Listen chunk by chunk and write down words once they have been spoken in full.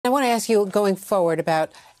want to ask you, going forward,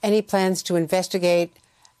 about any plans to investigate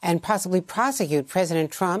and possibly prosecute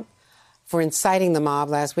President Trump for inciting the mob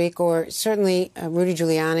last week, or certainly Rudy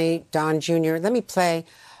Giuliani, Don Jr. Let me play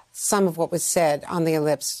some of what was said on the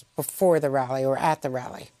ellipse before the rally or at the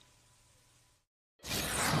rally.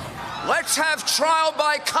 Let's have trial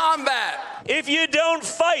by combat. If you don't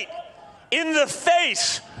fight in the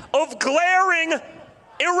face of glaring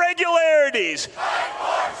irregularities. Fight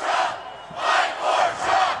for Trump! Fight for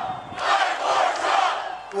Trump! Fight for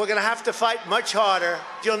Trump! We're going to have to fight much harder.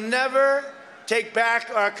 You'll never take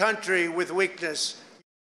back our country with weakness.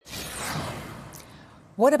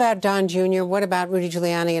 What about Don Jr.? What about Rudy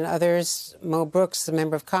Giuliani and others? Mo Brooks, the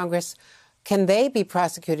member of Congress. Can they be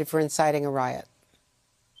prosecuted for inciting a riot?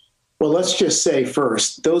 Well, let's just say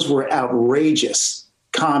first, those were outrageous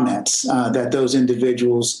comments that those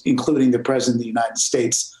individuals, including the President of the United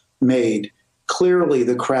States, made. Clearly,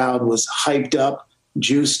 the crowd was hyped up,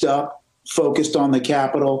 juiced up, focused on the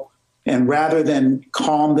Capitol. And rather than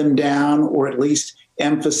calm them down or at least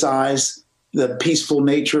emphasize the peaceful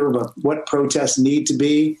nature of what protests need to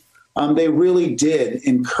be, they really did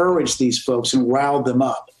encourage these folks and riled them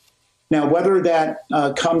up. Now, whether that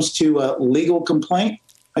comes to a legal complaint,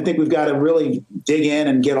 I think we've got to really dig in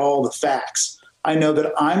and get all the facts. I know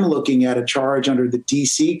that I'm looking at a charge under the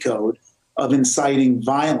D.C. Code of inciting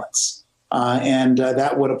violence, and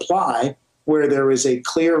that would apply where there is a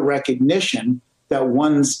clear recognition that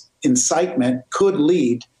one's incitement could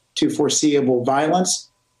lead to foreseeable violence.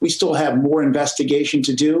 We still have more investigation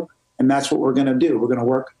to do, and that's what we're going to do. We're going to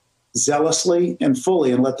work zealously and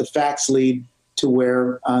fully and let the facts lead to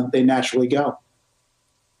where they naturally go.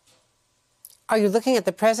 Are you looking at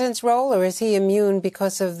the president's role, or is he immune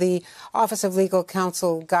because of the Office of Legal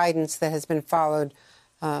Counsel guidance that has been followed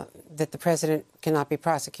that the president cannot be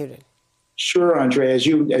prosecuted? Sure, Andrea. As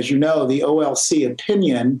you know, the OLC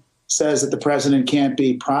opinion says that the president can't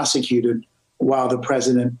be prosecuted while the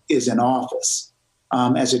president is in office.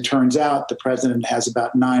 As it turns out, the president has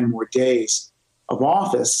about 9 more days of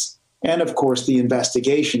office. And of course, the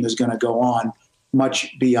investigation is going to go on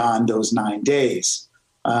much beyond those 9 days.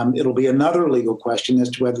 It'll be another legal question as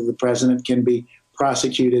to whether the president can be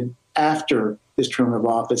prosecuted after his term of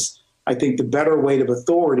office. I think the better weight of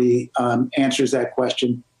authority answers that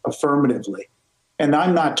question affirmatively. And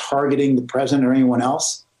I'm not targeting the president or anyone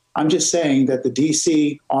else. I'm just saying that the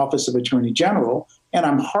D.C. Office of Attorney General, and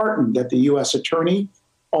I'm heartened that the U.S. Attorney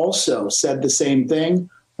also said the same thing.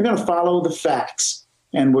 We're going to follow the facts,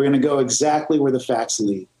 and we're going to go exactly where the facts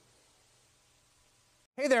lead.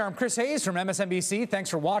 Hey there, I'm Chris Hayes from MSNBC. Thanks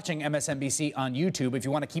for watching MSNBC on YouTube. If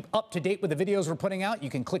you want to keep up to date with the videos we're putting out, you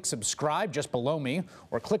can click subscribe just below me,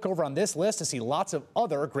 or click over on this list to see lots of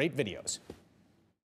other great videos.